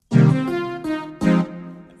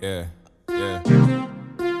Yeah. Yeah, man.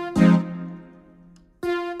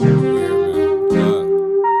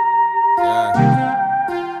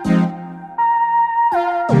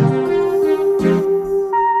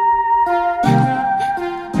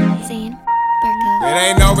 It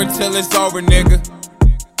ain't over till it's over, nigga.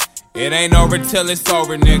 It ain't over till it's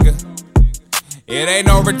over, nigga. It ain't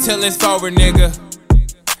over till it's over, nigga.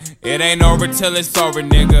 It ain't over till it's over,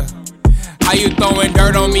 nigga. How you throwing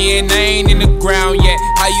dirt on me and I ain't in the ground yet?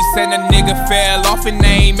 How you send a nigga fell off and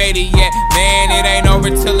they ain't made it yet? Man, it ain't over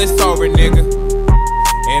till it's over, nigga.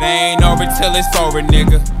 It ain't over till it's over,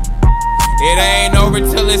 nigga. It ain't over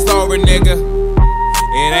till it's over, nigga.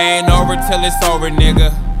 It ain't over till it's over,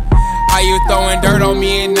 nigga. How you throwing dirt on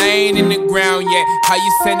me and I ain't in the ground yet? How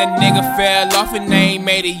you send a nigga fell off and they ain't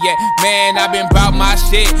made it yet? Man, I been bout my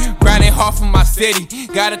shit, grinding hard for my city.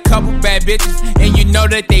 Got a couple bad bitches and you know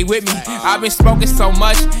that they with me. I been smoking so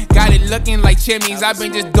much, got it looking like chimneys. I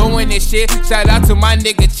been just doing this shit, shout out to my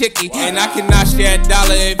nigga Chicky. And I cannot share a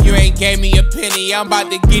dollar if you ain't gave me a penny. I'm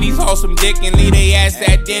about to get these hoes some dick and leave they ass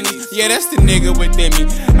at Denny's. Yeah, that's the nigga within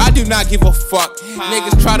me, I do not give a fuck.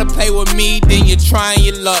 Niggas try to play with me, then you're trying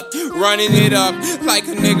your luck. Running it up like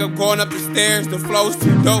a nigga going up the stairs. The flow's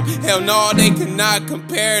too dope. Hell no, they cannot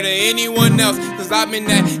compare to anyone else. Cause I've been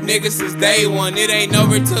that nigga since day one. It ain't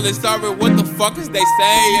over till it's over. What the fuck is they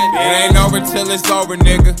saying? It ain't over till it's over,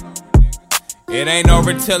 nigga. It ain't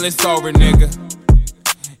over till it's over, nigga.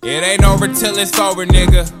 It ain't over till it's over,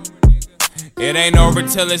 nigga. It ain't over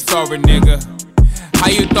till it's over, nigga. How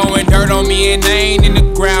you throwing dirt on me and I ain't in the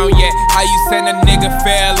ground yet? How you send a nigga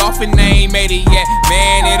fell off and they ain't made it yet?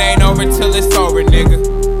 Man, it ain't over till it's over, nigga.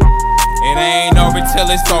 It ain't over till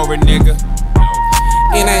it's over, nigga.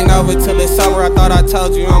 It ain't over till it's over. I thought I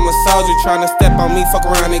told you I'm a soldier. Tryna step on me, fuck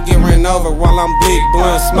around and get ran over. While I'm big,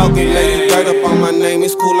 blunt, smoking, lay dirt up on my name.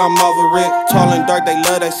 It's cool, I'm over it. Tall and dark, they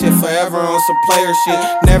love that shit. Forever on some player shit.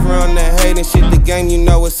 Never on that hating shit. The game, you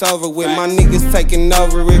know it's over with. My niggas taking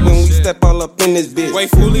over it when we step all up in this bitch. Wait,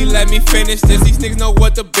 fully let me finish this. These niggas know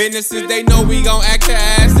what the business is. They know we gon' act the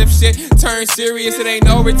ass if shit turn serious. It ain't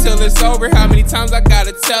over till it's over. How many times I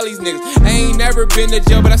gotta tell these niggas? I ain't never been to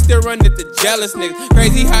jail, but I still run into jealous niggas.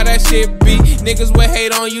 Crazy how that shit be. Niggas will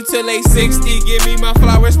hate on you till they 60. Give me my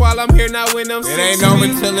flowers while I'm here, not when I'm 60. It ain't over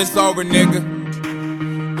till it's over,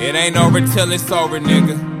 nigga. It ain't over till it's over,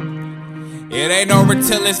 nigga. It ain't over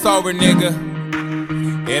till it's over,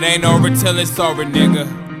 nigga. It ain't over till it's over, nigga.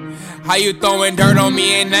 How you throwing dirt on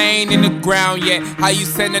me and I ain't in the ground yet? How you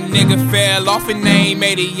send a nigga fell off and they ain't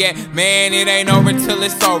made it yet? Man, it ain't over till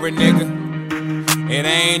it's over, nigga. It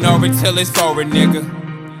ain't over till it's over, nigga.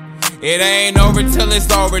 It ain't over till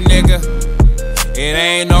it's over, nigga. It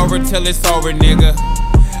ain't over till it's over, nigga.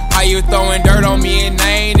 How you throwing dirt on me and I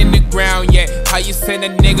ain't in the ground yet? How you send a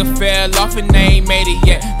nigga fell off and they ain't made it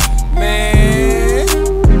yet? Man.